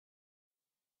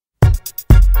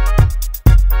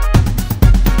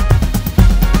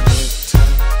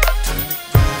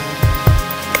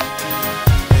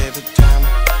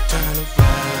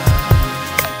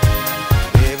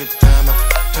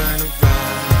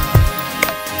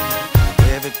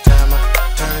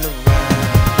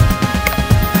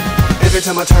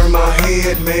time I turn my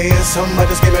head, man,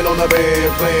 somebody screaming on the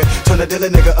bed plan. Trying to deal a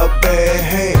nigga a bad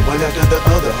hand, one after the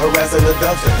other, harassing the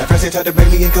doctor. At first they tried to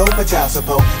bring me in cold for child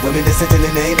support. Women dissenting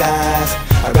in their lies.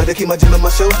 I'd rather keep my gym and my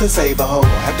shows than save a hoe.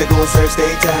 I have to go and search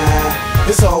their time.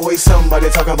 It's always somebody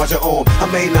talking about your own. I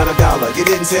made not a dollar, you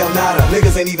didn't tell nada.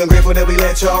 Niggas ain't even grateful that we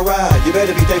let y'all ride. You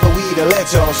better be thankful we even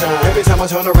let y'all shine. Every time I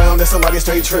turn around, there's somebody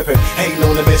straight tripping, hating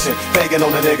on the mission, faking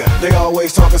on the nigga. They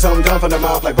always talking something dumb from their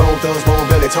mouth like bone thugs, bone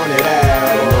belly, turn it out.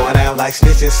 Going out like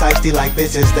snitches, shiesty like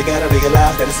bitches. They gotta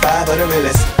realize that it's five of the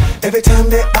realest. Every time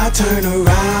that I turn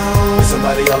around,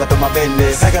 somebody all up in my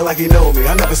business, acting like he know me,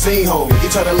 I never seen homie. He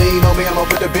try to lean on me, I'ma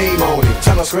put the beam on him,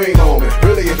 tryna scream on me.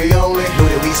 Really, if he only knew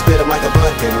that we spit him like a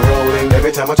bucket rolling.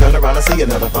 Every time I turn around, I see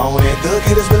another phony. Thug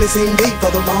haters really seem deep for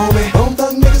the moment. Bone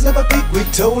thug niggas never peak, we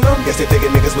told them. Guess they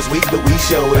figured niggas was weak, but we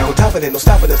showed them. On top of it, no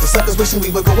stopping us. The suckers wishing we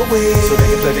would go away, so they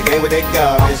can play the game with their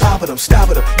garbage. I'm popping them,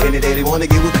 stopping them. Any day they wanna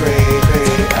get with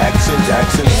crazy. Action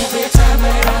Jackson. Every time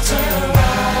that I turn around,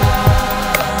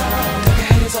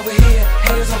 over here,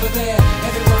 haters over there,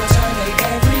 everywhere I turn, they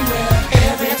everywhere.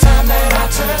 Every time that I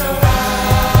turn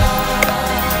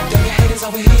around, there get haters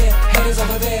over here, haters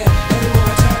over there, everywhere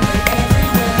I turn, they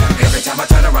everywhere. Every time I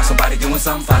turn around, somebody doing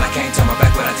something fine. I can't turn my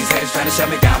back without these haters trying to shut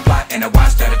me down. Plot and I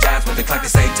watch, strategize with the clock to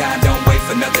save time. Don't wait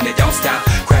for nothing, it don't stop.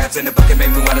 Crabs in the bucket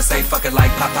make me wanna say fuck it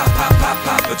like pop, pop, pop, pop,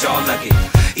 pop. But y'all lucky.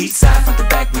 East side, front to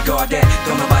back, we guard that.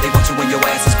 Don't nobody want you when your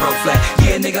ass is broke flat.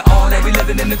 Yeah, nigga, all that we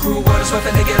living in the cruel world is rough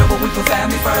and they get over, we put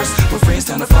family first. We're friends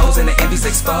turn to foes and the envy's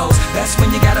exposed. That's when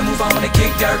you gotta move on and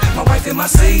kick dirt. My wife and my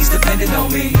seeds depending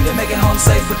on me. They're making home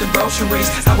safe with the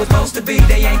groceries. How it's supposed to be,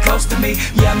 they ain't close to me.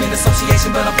 Yeah, I'm in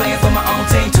association, but I'm playing for my own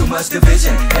team. Too much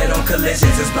division, head on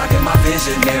collisions, it's blocking my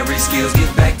visionary skills.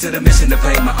 Get back to the mission to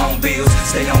pay my own bills.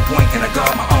 Stay on point and I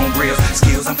guard my own grills.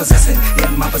 Skills I'm possessing,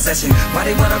 in my possession. Why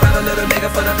they wanna ride a little nigga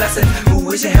for the blessing?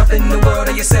 Who is you helping the world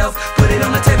or yourself? Put it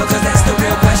on the table cause that's the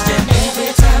real question.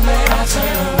 Every time that I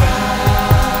turn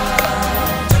around,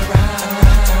 turn around, turn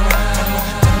around, turn around, turn around.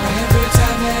 Every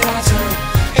time that I turn,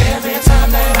 every time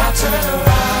that I turn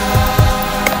around,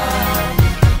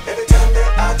 Every time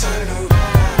that I turn around.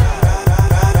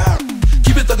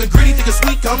 Keep it thuggin' gritty, think it's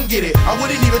sweet, come get it. I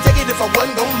wouldn't even take it if I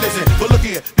wasn't gon' listen. But look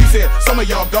here, be fair, some of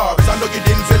y'all garbage. I know you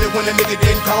didn't feel it when a nigga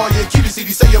didn't call you. Keep it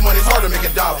CD, say your money's hard to make a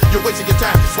dollar. You're wasting your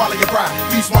time, swallow your pride.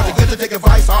 Be smart, you're good to take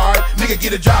advice, alright. Nigga,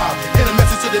 get a job. And a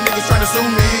message to the niggas trying to sue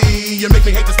me. You make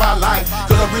me hate the spotlight,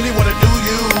 cause I really wanna do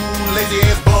you. Lazy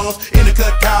ass bums, in the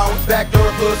cut cow, backdoor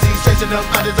pussies, chasing them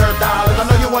undeserved dollars. I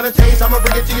know you wanna taste, I'ma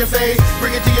bring it to your face.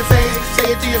 Bring it to your face,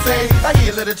 say it to your face. I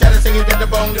hear a little chatter saying that the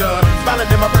bone done. Smiling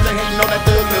in my person, hating on that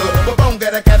thug look. But bone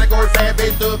got a category, fan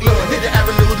base thug look. Hit the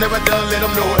avenues, never done, let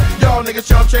them know it. Y'all niggas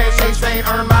chump change, chase fame,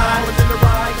 earn mine. What's in the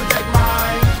ride, protect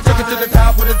mine. Took it to the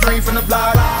top with a dream from the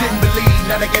block. Didn't believe,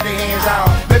 now they get their hands out.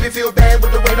 Made me feel bad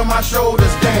with the weight on my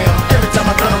shoulders. Damn, every time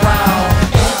I turn around.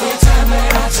 every time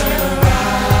that I turn around,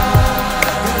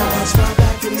 Gotta watch my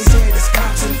back and these haters,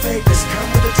 cops and fakers. Come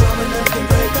with the drum and nothing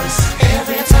break us.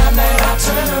 every time that I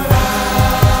turn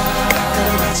around,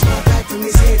 Gotta watch my back from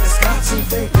these haters, cops and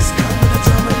fakers. Come with the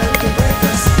drum and nothing break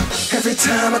us. Every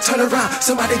time I turn around,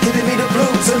 somebody giving me the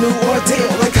blues, a new ordeal.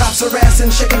 Like cops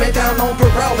harassing, shaking me down on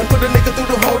parole and put a nigga through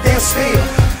the whole damn spiel.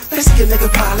 They see a nigga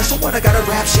polish, so what I got a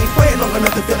rap sheet way long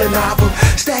enough to fill a novel.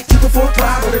 Stack you before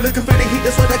pride, they're looking for the heat,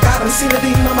 that's what I got. I'm seen it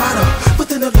in my motto.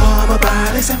 Within the law, I'm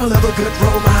abide. They sample of a good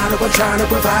role model, I'm trying to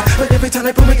provide. But every time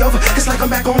they pull me over, it's like I'm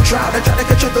back on trial. They try to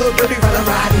cut your thug dirty while I'm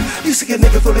riding. You see a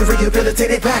nigga fully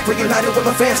rehabilitated, back reunited with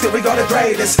my fans, till we got the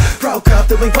greatest. Broke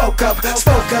up, then we woke up,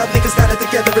 spoke up, niggas got it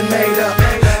together and made up.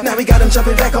 Now we got them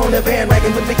jumping back on the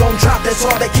bandwagon. When we gon' drop, that's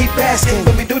all they keep asking.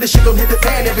 When we do this shit, gon' hit the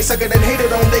fan. Every sucker that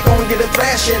hated on, they gon' get a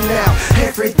thrashing now.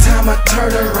 Every time I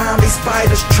turn around, these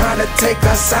spiders trying to take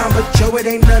our sound. But yo, it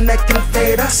ain't none that can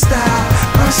fade our style,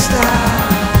 our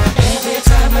style. every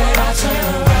time that I turn